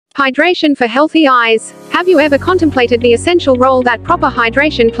Hydration for healthy eyes. Have you ever contemplated the essential role that proper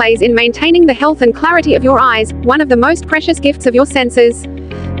hydration plays in maintaining the health and clarity of your eyes, one of the most precious gifts of your senses?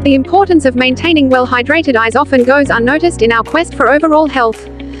 The importance of maintaining well-hydrated eyes often goes unnoticed in our quest for overall health.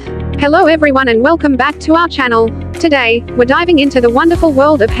 Hello everyone and welcome back to our channel. Today, we're diving into the wonderful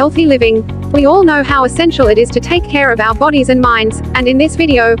world of healthy living. We all know how essential it is to take care of our bodies and minds, and in this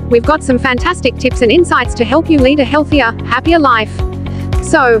video, we've got some fantastic tips and insights to help you lead a healthier, happier life.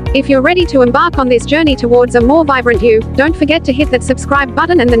 So, if you're ready to embark on this journey towards a more vibrant you, don't forget to hit that subscribe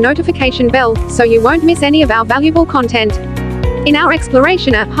button and the notification bell, so you won't miss any of our valuable content. In our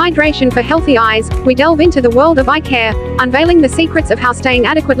exploration of hydration for healthy eyes, we delve into the world of eye care, unveiling the secrets of how staying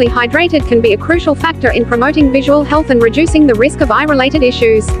adequately hydrated can be a crucial factor in promoting visual health and reducing the risk of eye-related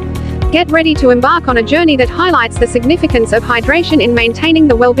issues. Get ready to embark on a journey that highlights the significance of hydration in maintaining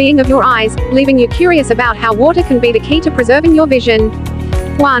the well-being of your eyes, leaving you curious about how water can be the key to preserving your vision.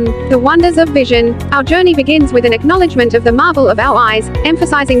 1. The wonders of vision. Our journey begins with an acknowledgement of the marvel of our eyes,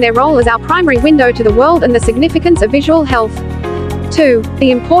 emphasizing their role as our primary window to the world and the significance of visual health. 2.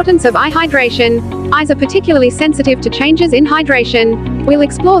 The importance of eye hydration. Eyes are particularly sensitive to changes in hydration. We'll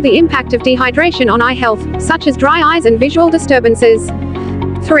explore the impact of dehydration on eye health, such as dry eyes and visual disturbances.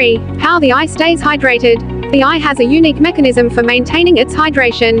 3. How the eye stays hydrated. The eye has a unique mechanism for maintaining its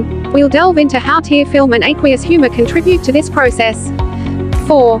hydration. We'll delve into how tear film and aqueous humor contribute to this process.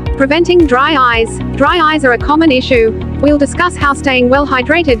 4. Preventing dry eyes. Dry eyes are a common issue. We'll discuss how staying well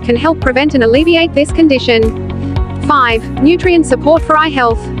hydrated can help prevent and alleviate this condition. 5. Nutrient support for eye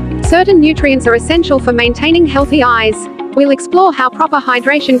health. Certain nutrients are essential for maintaining healthy eyes. We'll explore how proper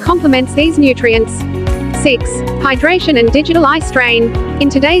hydration complements these nutrients. 6. Hydration and digital eye strain. In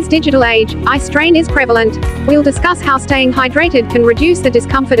today's digital age, eye strain is prevalent. We'll discuss how staying hydrated can reduce the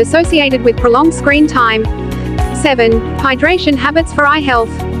discomfort associated with prolonged screen time. 7. Hydration habits for eye health.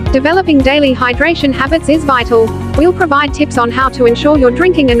 Developing daily hydration habits is vital. We'll provide tips on how to ensure you're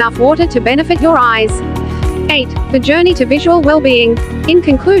drinking enough water to benefit your eyes. 8. The journey to visual well-being. In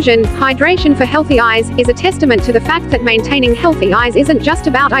conclusion, hydration for healthy eyes is a testament to the fact that maintaining healthy eyes isn't just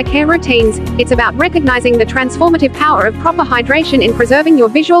about eye care routines, it's about recognizing the transformative power of proper hydration in preserving your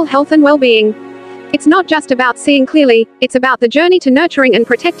visual health and well-being. It's not just about seeing clearly, it's about the journey to nurturing and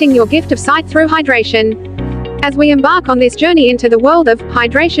protecting your gift of sight through hydration. As we embark on this journey into the world of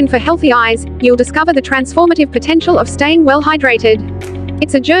hydration for healthy eyes, you'll discover the transformative potential of staying well hydrated.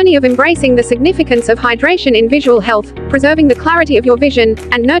 It's a journey of embracing the significance of hydration in visual health, preserving the clarity of your vision,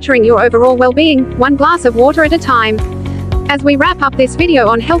 and nurturing your overall well-being, one glass of water at a time. As we wrap up this video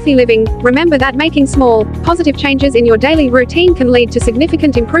on healthy living, remember that making small, positive changes in your daily routine can lead to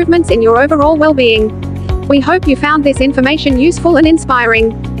significant improvements in your overall well-being. We hope you found this information useful and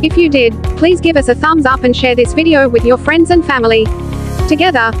inspiring. If you did, please give us a thumbs up and share this video with your friends and family.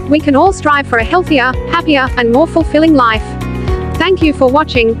 Together, we can all strive for a healthier, happier, and more fulfilling life. Thank you for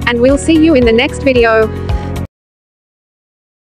watching, and we'll see you in the next video.